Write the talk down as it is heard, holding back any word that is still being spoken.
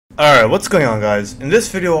Alright, what's going on, guys? In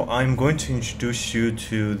this video, I'm going to introduce you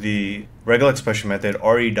to the regular expression method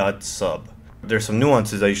Re.sub. There's some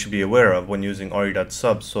nuances that you should be aware of when using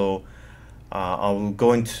Re.sub, so I'll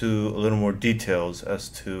go into a little more details as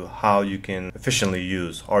to how you can efficiently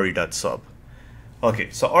use Re.sub.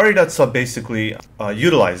 Okay, so Re.sub basically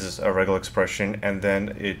utilizes a regular expression and then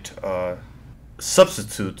it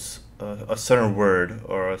substitutes a certain word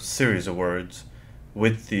or a series of words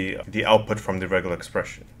with the output from the regular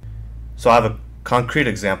expression. So I have a concrete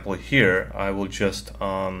example here. I will just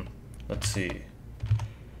let's see,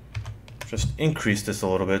 just increase this a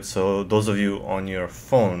little bit so those of you on your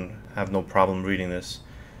phone have no problem reading this.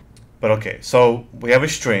 But okay, so we have a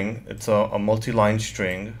string. It's a multi-line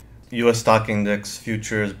string, US stock index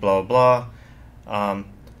futures, blah blah blah.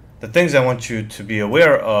 The things I want you to be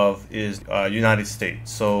aware of is United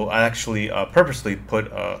States. So I actually purposely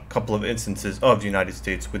put a couple of instances of United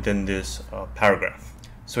States within this paragraph.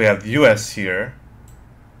 So we have US here,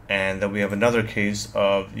 and then we have another case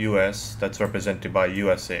of US that's represented by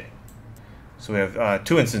USA. So we have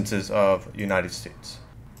two instances of United States.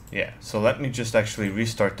 Yeah, so let me just actually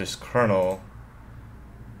restart this kernel,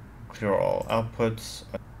 clear all outputs.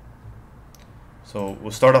 So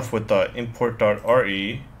we'll start off with the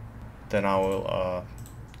import.re, then I will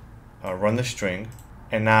run the string,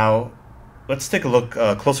 and now let's take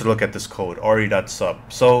a closer look at this code,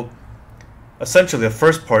 re.sub. So essentially, the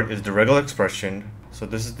first part is the regular expression. So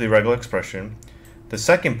this is the regular expression. The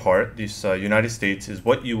second part, this United States, is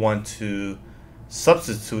what you want to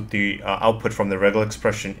substitute the output from the regular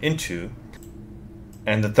expression into.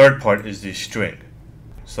 And the third part is the string.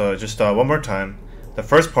 So just one more time. The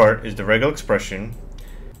first part is the regular expression.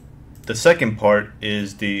 The second part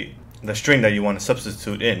is the string that you want to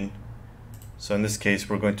substitute in. So in this case,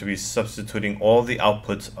 we're going to be substituting all the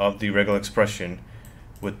outputs of the regular expression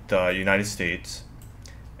with the United States,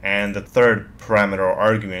 and the third parameter or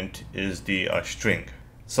argument is the string.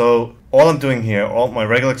 So all I'm doing here, all my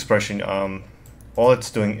regular expression, all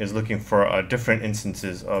it's doing is looking for different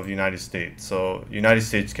instances of United States. So United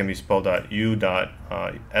States can be spelled out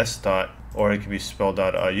U.S. or it can be spelled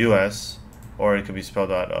out US, or it can be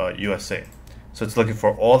spelled out USA. So it's looking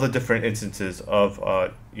for all the different instances of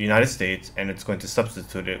United States, and it's going to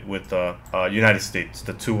substitute it with United States,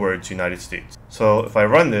 the two words United States. So if I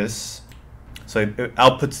run this, so it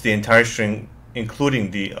outputs the entire string,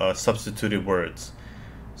 including the substituted words.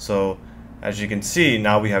 So as you can see,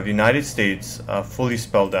 now we have United States fully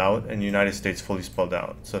spelled out and United States fully spelled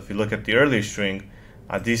out. So if you look at the earlier string,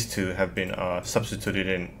 these two have been substituted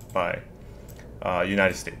in by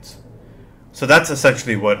United States. So that's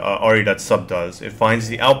essentially what re.sub does. It finds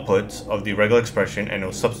the output of the regular expression and it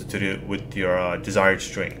will substitute it with your desired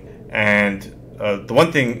string. And the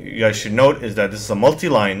one thing you guys should note is that this is a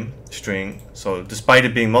multi-line string. So despite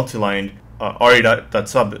it being multi-lined,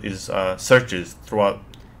 re.sub is searches throughout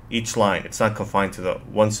each line. It's not confined to the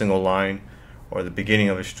one single line or the beginning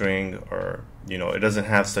of a string, or it doesn't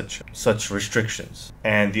have such restrictions.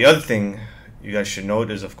 And the other thing you guys should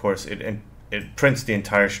note is, of course, it prints the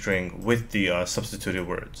entire string with the substituted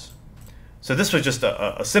words. So this was just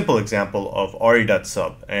a simple example of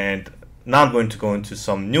re.sub, and now I'm going to go into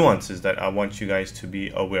some nuances that I want you guys to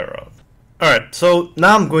be aware of. Alright, so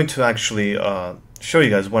now I'm going to actually show you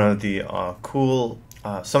guys one of the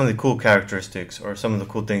some of the cool characteristics or some of the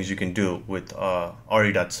cool things you can do with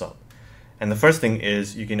re.sub. And the first thing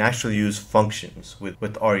is you can actually use functions with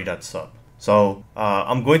re.sub. So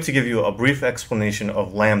I'm going to give you a brief explanation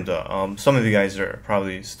of lambda. Some of you guys are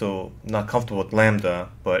probably still not comfortable with lambda,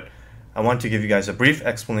 but I want to give you guys a brief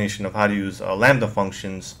explanation of how to use lambda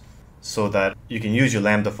functions so that you can use your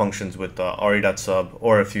lambda functions with re.sub,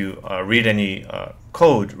 or if you read any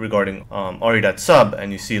code regarding re.sub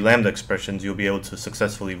and you see lambda expressions, you'll be able to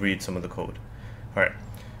successfully read some of the code. Alright,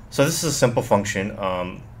 so this is a simple function.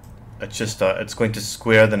 It's just it's going to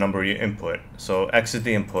square the number you input. So x is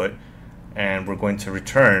the input, and we're going to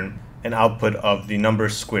return an output of the number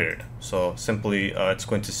squared. So simply it's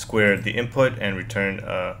going to square the input and return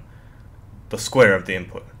the square of the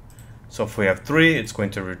input. So if we have 3, it's going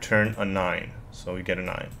to return a 9. So we get a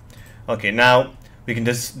 9. Okay, now we can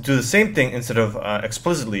just do the same thing. Instead of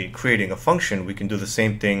explicitly creating a function, we can do the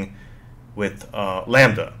same thing with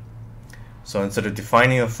lambda. So instead of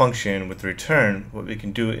defining a function with return, what we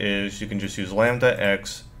can do is you can just use lambda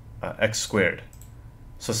x squared.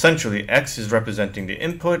 So essentially, x is representing the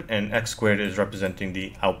input and x squared is representing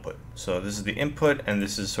the output. So this is the input and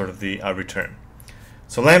this is sort of the return.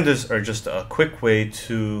 So lambdas are just a quick way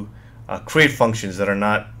to create functions that are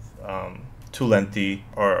not too lengthy,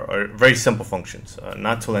 or very simple functions,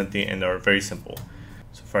 not too lengthy, and are very simple.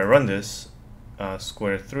 So if I run this,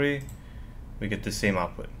 square 3, we get the same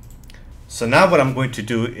output. So now what I'm going to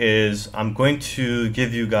do is I'm going to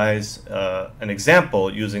give you guys an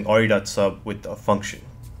example using re.sub with a function.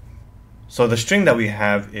 So the string that we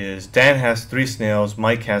have is Dan has 3 snails,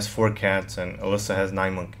 Mike has 4 cats, and Alyssa has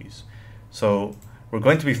 9 monkeys. So we're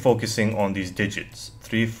going to be focusing on these digits,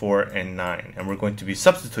 3, 4, and 9, and we're going to be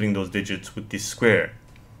substituting those digits with the square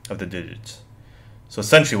of the digits. So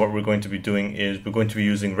essentially what we're going to be doing is we're going to be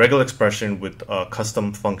using regular expression with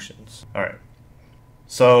custom functions. Alright,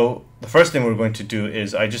 so the first thing we're going to do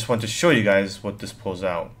is I just want to show you guys what this pulls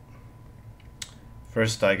out.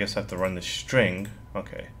 First, I guess I have to run the string.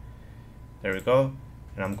 Okay, there we go.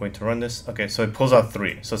 And I'm going to run this. Okay, so it pulls out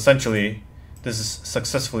 3. So essentially, this is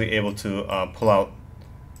successfully able to pull out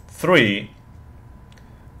 3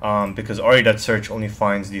 because re.search only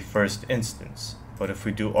finds the first instance. But if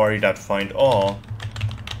we do re.findAll,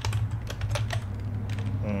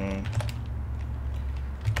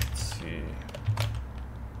 let's see.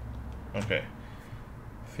 Okay,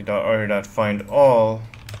 if we do re.findAll,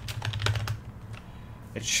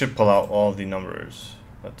 it should pull out all the numbers.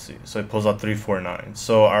 Let's see. So it pulls out 3, 4, 9.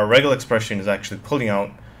 So our regular expression is actually pulling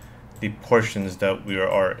out the portions that we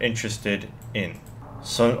are interested in.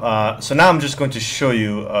 So now I'm just going to show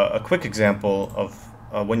you a quick example of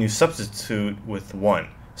when you substitute with 1.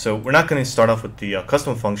 So we're not going to start off with the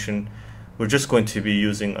custom function. We're just going to be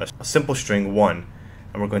using a simple string 1,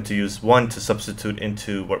 and we're going to use 1 to substitute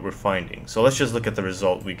into what we're finding. So let's just look at the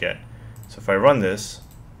result we get. So if I run this,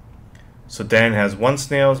 so Dan has 1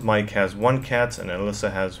 snails, Mike has 1 cat, and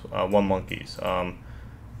Alyssa has 1 monkeys.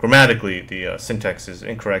 Grammatically, the syntax is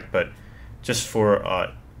incorrect, but just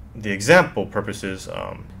for the example purposes,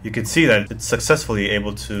 you can see that it's successfully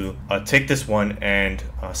able to take this one and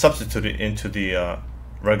substitute it into the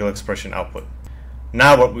regular expression output.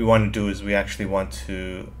 Now what we want to do is we actually want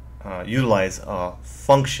to utilize a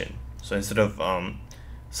function. So instead of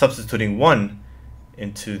substituting 1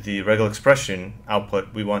 into the regular expression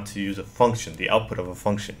output, we want to use a function, the output of a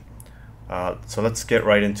function. So let's get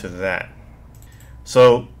right into that.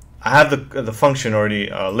 So I have the function already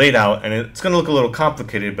laid out, and it's going to look a little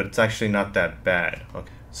complicated, but it's actually not that bad.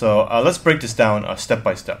 Okay. So let's break this down step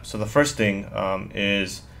by step. So the first thing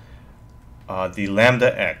is the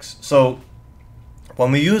lambda x. So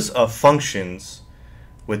when we use functions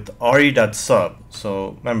with re.sub,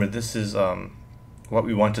 so remember this is what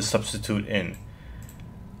we want to substitute in.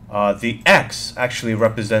 The x actually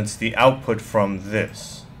represents the output from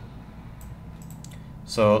this.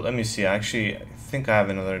 So let me see, I think I have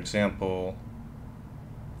another example.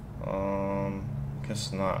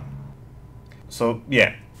 Guess not. So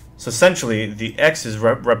yeah, so essentially the x is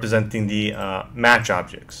representing the match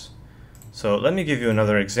objects. So let me give you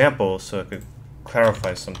another example so I could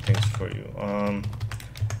clarify some things for you.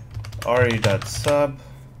 re.sub.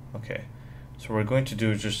 Okay, so what we're going to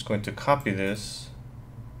do is just going to copy this,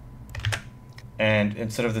 and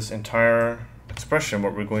instead of this entire expression,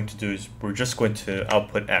 what we're going to do is we're just going to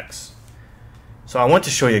output x. So I want to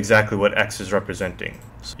show you exactly what x is representing,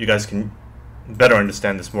 so you guys can better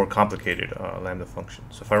understand this more complicated lambda function.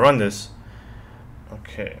 So if I run this,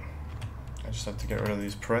 okay, I just have to get rid of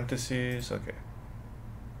these parentheses. Okay.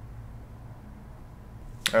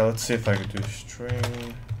 Alright, let's see if I could do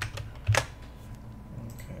string.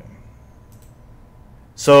 Okay.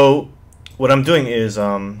 So what I'm doing is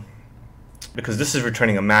because this is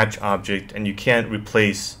returning a match object, and you can't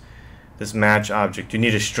replace this match object, you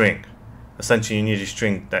need a string. Essentially, you need a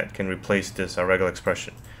string that can replace this regular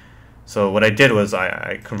expression. So what I did was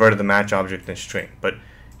I converted the match object in string. But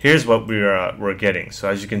here's what we're getting. So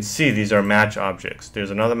as you can see, these are match objects.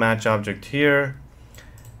 There's another match object here,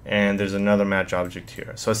 and there's another match object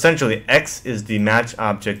here. So essentially, x is the match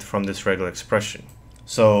object from this regular expression.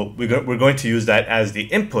 So we're going to use that as the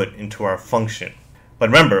input into our function. But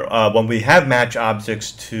remember, when we have match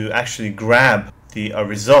objects, to actually grab the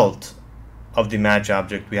result of the match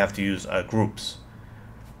object, we have to use groups.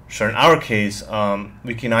 So in our case,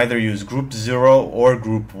 we can either use group 0 or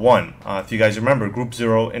group 1. If you guys remember, group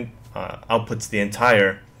 0 outputs the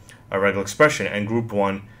entire regular expression, and group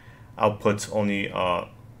 1 outputs only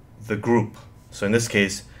the group. So in this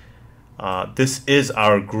case, this is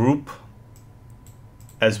our group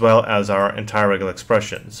as well as our entire regular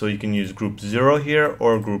expression. So you can use group 0 here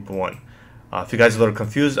or group 1. If you guys are a little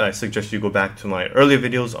confused, I suggest you go back to my earlier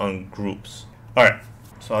videos on groups. Alright,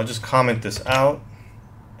 so I'll just comment this out,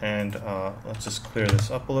 and let's just clear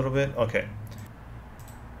this up a little bit. Okay.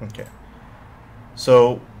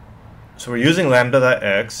 So we're using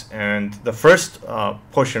lambda.x, and the first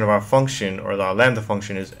portion of our function, or the lambda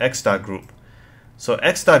function, is x.group. So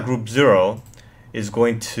x.group 0 is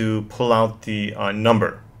going to pull out the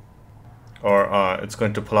number, or it's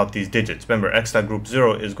going to pull out these digits. Remember,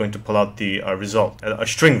 x.group0 is going to pull out the result, a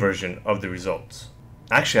string version of the results.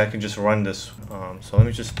 Actually, I can just run this. So let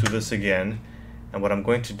me just do this again. And what I'm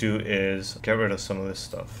going to do is get rid of some of this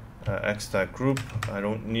stuff. X.group, I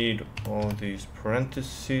don't need all these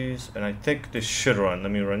parentheses, and I think this should run.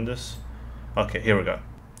 Let me run this. Okay, here we go.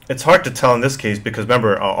 It's hard to tell in this case because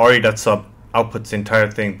remember, re.sub outputs the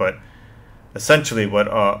entire thing, but essentially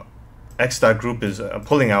what x.group is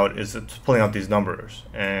pulling out is it's pulling out these numbers.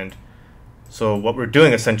 And so what we're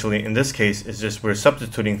doing essentially in this case is just we're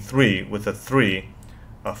substituting 3 with a 3,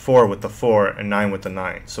 4 with the 4, and 9 with the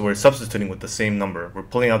 9. So we're substituting with the same number. We're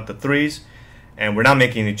pulling out the 3's, and we're not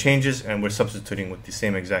making any changes, and we're substituting with the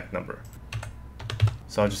same exact number.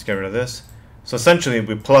 So I'll just get rid of this. So essentially,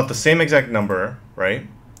 we pull out the same exact number, right?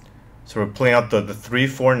 So we're pulling out the 3,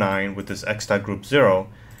 4, 9 with this x.group0,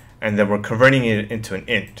 and then we're converting it into an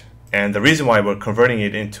int. And the reason why we're converting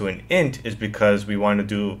it into an int is because we want to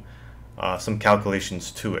do some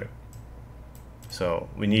calculations to it. So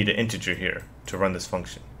we need an integer here to run this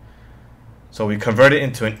function. So we convert it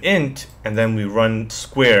into an int, and then we run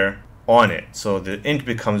square on it. So the int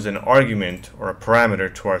becomes an argument or a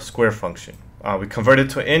parameter to our square function. We convert it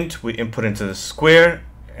to an int, we input into the square,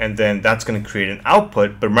 and then that's going to create an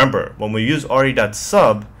output. But remember, when we use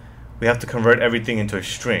re.sub, we have to convert everything into a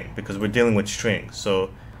string because we're dealing with strings. So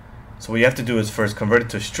what you have to do is first convert it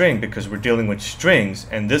to a string because we're dealing with strings,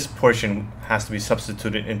 and this portion has to be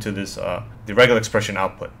substituted into this the regular expression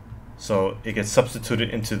output. So it gets substituted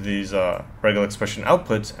into these regular expression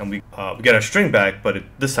outputs, and we get our string back, but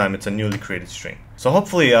this time it's a newly created string. So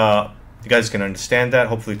hopefully you guys can understand that.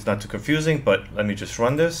 Hopefully it's not too confusing, but let me just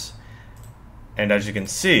run this. And as you can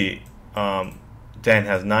see, Dan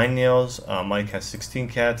has 9 nails, Mike has 16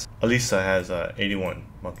 cats, Elisa has 81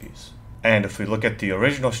 monkeys. And if we look at the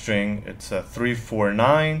original string, it's 3, 4,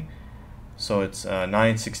 9. So it's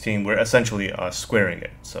 9, 16. We're essentially squaring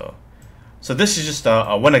it. So this is just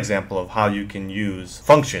one example of how you can use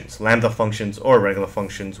functions, lambda functions or regular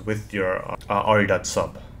functions with your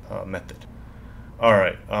re.sub method. All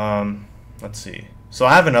right, let's see. So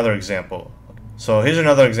I have another example. So here's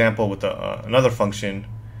another example with another function,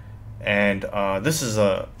 and this is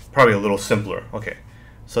probably a little simpler. Okay,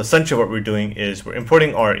 so essentially what we're doing is we're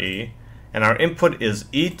importing re, and our input is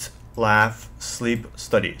eat, laugh, sleep,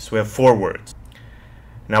 study. So we have 4 words.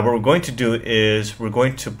 Now what we're going to do is we're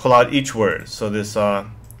going to pull out each word. So this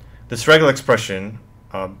regular expression,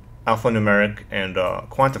 alphanumeric and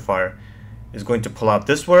quantifier, is going to pull out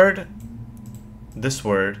this word, this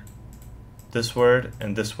word, this word,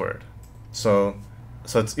 and this word. So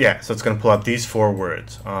it's going to pull out these 4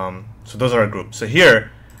 words. So those are our groups. So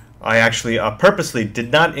here I actually purposely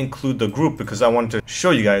did not include the group because I wanted to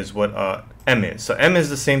show you guys what M is. So M is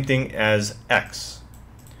the same thing as X.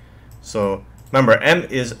 So remember, M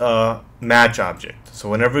is a match object. So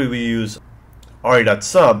whenever we use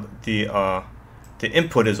re.sub, the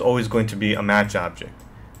input is always going to be a match object.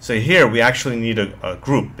 So here we actually need a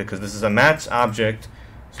group because this is a match object.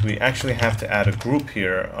 So we actually have to add a group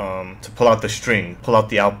here to pull out the string, pull out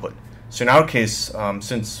the output. So in our case,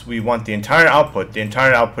 since we want the entire output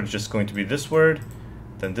is just going to be this word,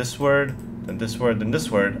 then this word, then this word, then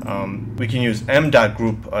this word. We can use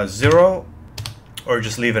m.group0 or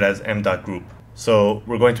just leave it as m.group. So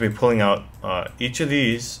we're going to be pulling out each of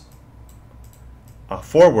these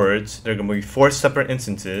 4 words. They're going to be 4 separate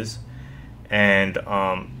instances, and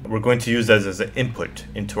we're going to use that as an input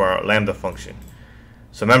into our lambda function.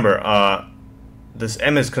 So remember, this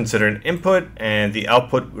m is considered an input, and the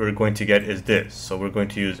output we're going to get is this. So we're going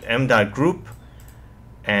to use m.group,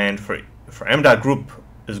 and for m.group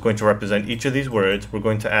is going to represent each of these words. We're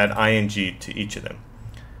going to add ing to each of them.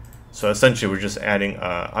 So essentially we're just adding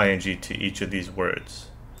ing to each of these words.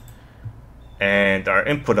 And our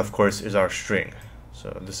input, of course, is our string.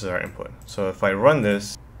 So this is our input. So if I run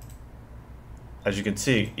this, as you can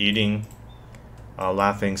see, eating,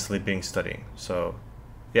 laughing, sleeping, studying. So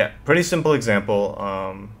yeah, pretty simple example.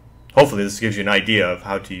 Hopefully this gives you an idea of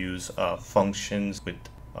how to use functions with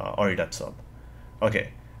re.sub.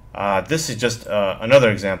 Okay, this is just another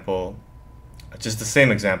example, just the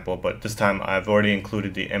same example, but this time I've already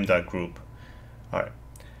included the m.group. All right.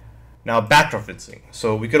 Now backreferencing.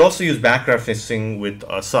 So we could also use backreferencing with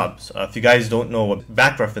subs. If you guys don't know what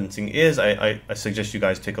backreferencing is, I suggest you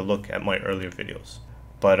guys take a look at my earlier videos.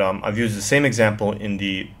 But I've used the same example in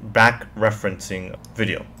the backreferencing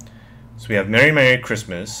video. So we have Merry Merry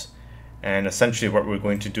Christmas, and essentially what we're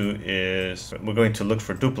going to do is we're going to look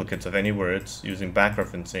for duplicates of any words using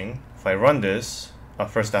backreferencing. If I run this,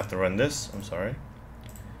 first I have to run this, I'm sorry.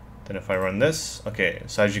 Then if I run this, okay,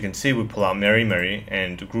 so as you can see, we pull out Mary, Mary,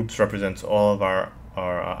 and groups represents all of our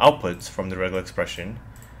outputs from the regular expression.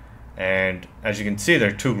 And as you can see,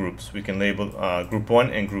 there are two groups. We can label group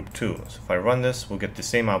 1 and group 2. So if I run this, we'll get the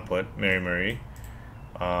same output, Mary, Mary.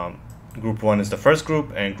 Group 1 is the first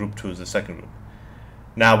group, and group 2 is the second group.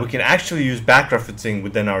 Now we can actually use backreferencing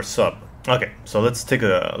within our sub. Okay, so let's take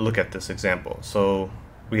a look at this example. So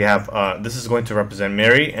we have this is going to represent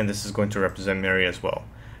Mary, and this is going to represent Mary as well.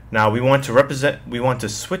 Now we want to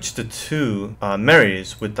switch the two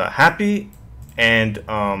Marys with the happy and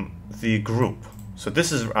the group. So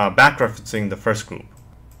this is backreferencing the first group.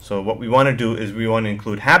 So what we want to do is we want to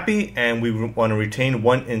include happy, and we want to retain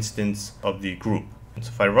one instance of the group. So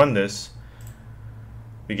if I run this,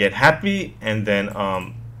 we get happy and then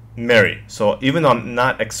Mary. So even though I'm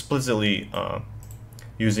not explicitly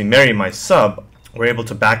using Mary in my sub, we're able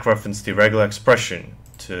to backreference the regular expression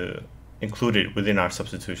to include it within our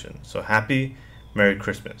substitution. So happy, Merry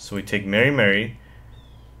Christmas. So we take Mary, Mary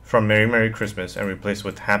from Merry, Merry Christmas and replace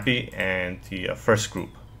with happy and the first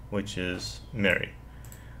group, which is Mary.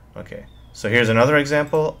 Okay, so here's another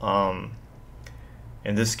example.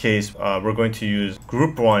 In this case, we're going to use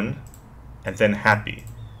group 1 and then happy.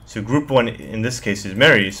 So group 1 in this case is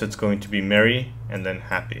Mary, so it's going to be Mary and then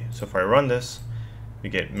happy. So if I run this, we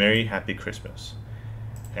get Merry Happy Christmas.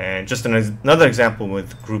 And just another example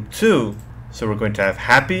with group 2, so we're going to have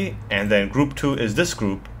happy, and then group 2 is this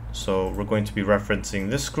group, so we're going to be referencing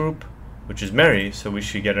this group, which is Mary, so we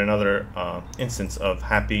should get another instance of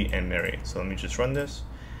happy and Mary. So let me just run this,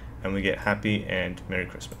 and we get happy and Merry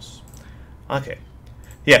Christmas. Okay,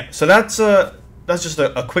 yeah, so that's just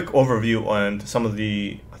a quick overview on some of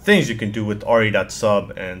the things you can do with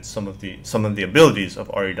Re.sub and some of the abilities of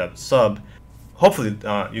Re.sub. Hopefully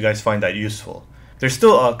you guys find that useful. There's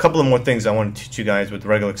still a couple of more things I want to teach you guys with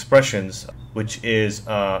regular expressions, which is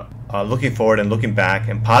looking forward and looking back,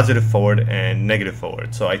 and positive forward and negative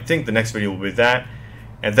forward. So I think the next video will be that,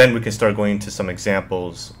 and then we can start going into some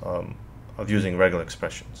examples of using regular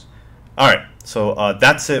expressions. Alright, so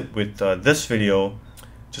that's it with this video.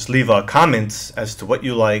 Just leave comments as to what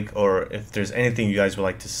you like, or if there's anything you guys would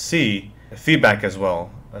like to see, feedback as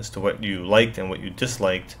well as to what you liked and what you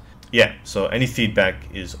disliked. Yeah, so any feedback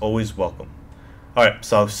is always welcome. Alright,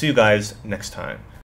 so I'll see you guys next time.